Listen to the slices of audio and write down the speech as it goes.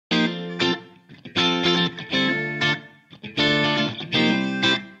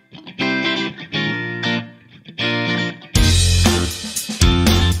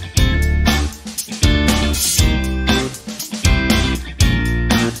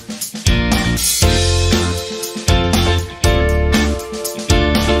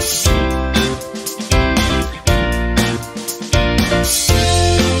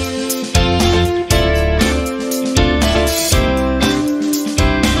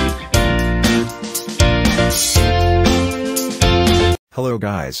Hello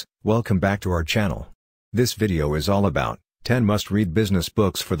guys, welcome back to our channel. This video is all about 10 must-read business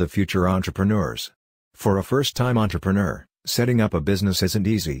books for the future entrepreneurs. For a first-time entrepreneur, setting up a business isn't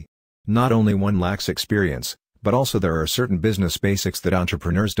easy. Not only one lacks experience, but also there are certain business basics that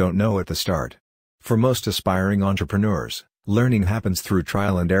entrepreneurs don't know at the start. For most aspiring entrepreneurs, learning happens through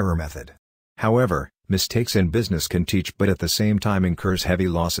trial and error method. However, mistakes in business can teach but at the same time incurs heavy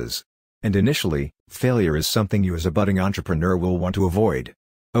losses. And initially, failure is something you as a budding entrepreneur will want to avoid.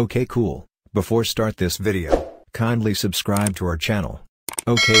 Okay cool, before start this video, kindly subscribe to our channel.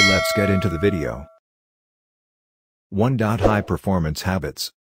 Okay, let's get into the video. 1. High Performance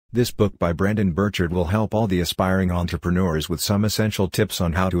Habits. This book by Brendan Burchard will help all the aspiring entrepreneurs with some essential tips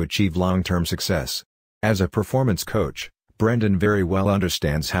on how to achieve long-term success. As a performance coach, Brendan very well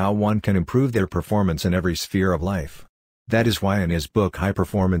understands how one can improve their performance in every sphere of life. That is why in his book High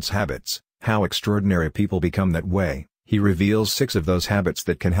Performance Habits, How Extraordinary People Become That Way, he reveals 6 of those habits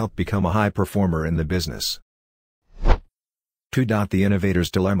that can help become a high performer in the business. 2. The Innovator's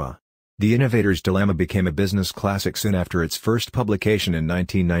Dilemma. The Innovator's Dilemma became a business classic soon after its first publication in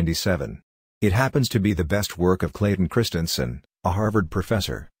 1997. It happens to be the best work of Clayton Christensen, a Harvard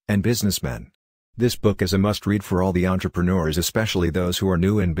professor, and businessman. This book is a must-read for all the entrepreneurs, especially those who are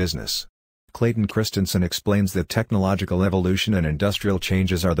new in business. Clayton Christensen explains that technological evolution and industrial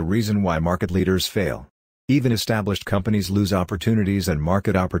changes are the reason why market leaders fail. Even established companies lose opportunities and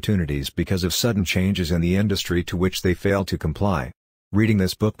market opportunities because of sudden changes in the industry to which they fail to comply. Reading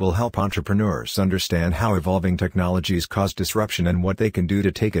this book will help entrepreneurs understand how evolving technologies cause disruption and what they can do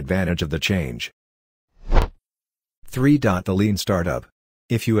to take advantage of the change. 3. The Lean Startup.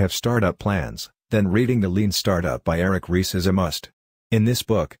 If you have startup plans, then reading The Lean Startup by Eric Ries is a must. In this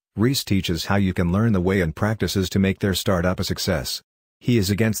book, Ries teaches how you can learn the way and practices to make their startup a success. He is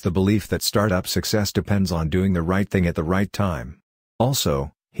against the belief that startup success depends on doing the right thing at the right time.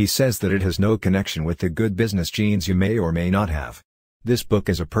 Also, he says that it has no connection with the good business genes you may or may not have. This book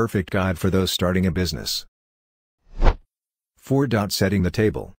is a perfect guide for those starting a business. 4. Setting the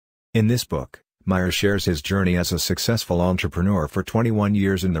Table. In this book, Meyer shares his journey as a successful entrepreneur for 21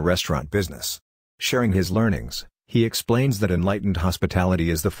 years in the restaurant business. Sharing his learnings, he explains that enlightened hospitality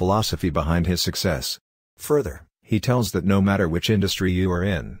is the philosophy behind his success. Further, he tells that no matter which industry you are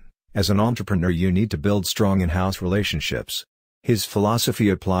in, as an entrepreneur you need to build strong in-house relationships. His philosophy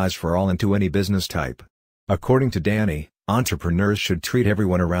applies for all and to any business type. According to Danny, entrepreneurs should treat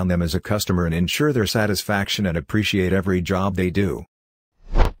everyone around them as a customer and ensure their satisfaction and appreciate every job they do.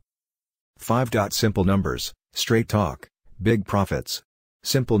 5. Simple Numbers, Straight Talk, Big Profits.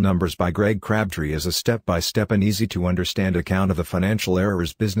 Simple Numbers by Greg Crabtree is a step-by-step and easy-to-understand account of the financial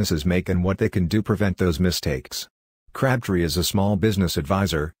errors businesses make and what they can do to prevent those mistakes. Crabtree is a small business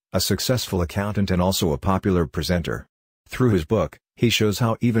advisor, a successful accountant and also a popular presenter. Through his book, he shows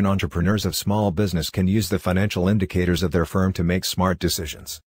how even entrepreneurs of small business can use the financial indicators of their firm to make smart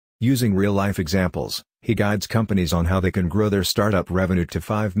decisions. Using real-life examples, he guides companies on how they can grow their startup revenue to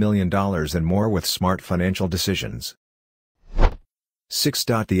 $5 million and more with smart financial decisions. 6.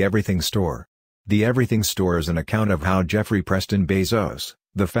 The Everything Store. The Everything Store is an account of how Jeffrey Preston Bezos,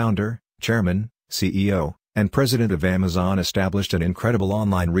 the founder, chairman, CEO, and president of Amazon, established an incredible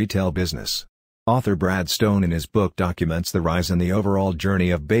online retail business. Author Brad Stone in his book documents the rise and the overall journey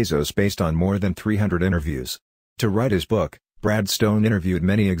of Bezos based on more than 300 interviews. To write his book, Brad Stone interviewed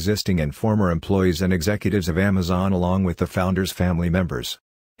many existing and former employees and executives of Amazon along with the founder's family members.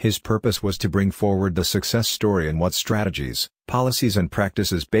 His purpose was to bring forward the success story and what strategies, policies and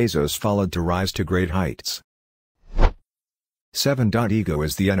practices Bezos followed to rise to great heights. 7. Ego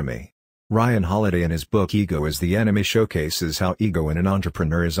is the Enemy. Ryan Holiday in his book Ego is the Enemy showcases how ego in an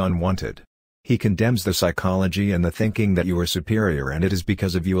entrepreneur is unwanted. He condemns the psychology and the thinking that you are superior and it is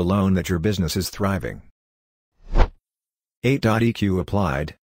because of you alone that your business is thriving. 8. EQ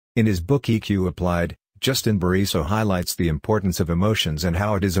Applied. In his book EQ Applied, Justin Bariso highlights the importance of emotions and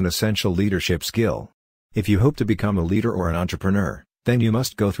how it is an essential leadership skill. If you hope to become a leader or an entrepreneur, then you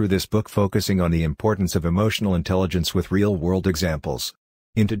must go through this book focusing on the importance of emotional intelligence with real-world examples.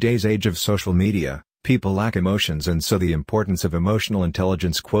 In today's age of social media, people lack emotions and so the importance of emotional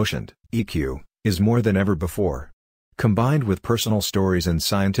intelligence quotient, EQ, is more than ever before. Combined with personal stories and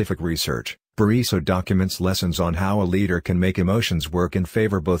scientific research, Bariso documents lessons on how a leader can make emotions work in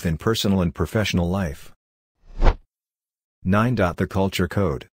favor both in personal and professional life. 9. The Culture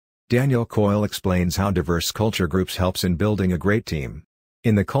Code. Daniel Coyle explains how diverse culture groups helps in building a great team.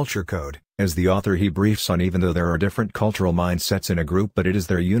 In the Culture Code, as the author he briefs on even though there are different cultural mindsets in a group but it is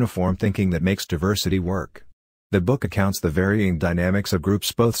their uniform thinking that makes diversity work. The book accounts the varying dynamics of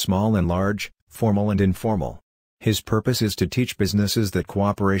groups both small and large, formal and informal. His purpose is to teach businesses that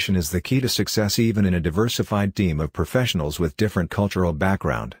cooperation is the key to success even in a diversified team of professionals with different cultural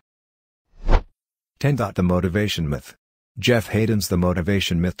background. 10. The motivation myth. Jeff Hayden's The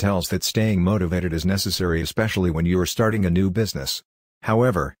Motivation Myth tells that staying motivated is necessary, especially when you are starting a new business.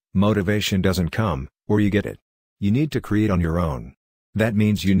 However, motivation doesn't come where you get it. You need to create on your own. That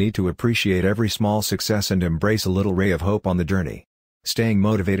means you need to appreciate every small success and embrace a little ray of hope on the journey. Staying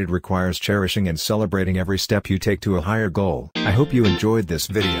motivated requires cherishing and celebrating every step you take to a higher goal. I hope you enjoyed this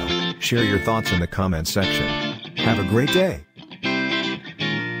video. Share your thoughts in the comment section. Have a great day.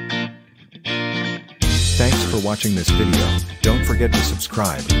 Thanks for watching this video. Don't forget to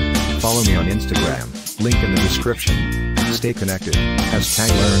subscribe. Follow me on Instagram, link in the description. Stay connected, #learn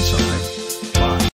something.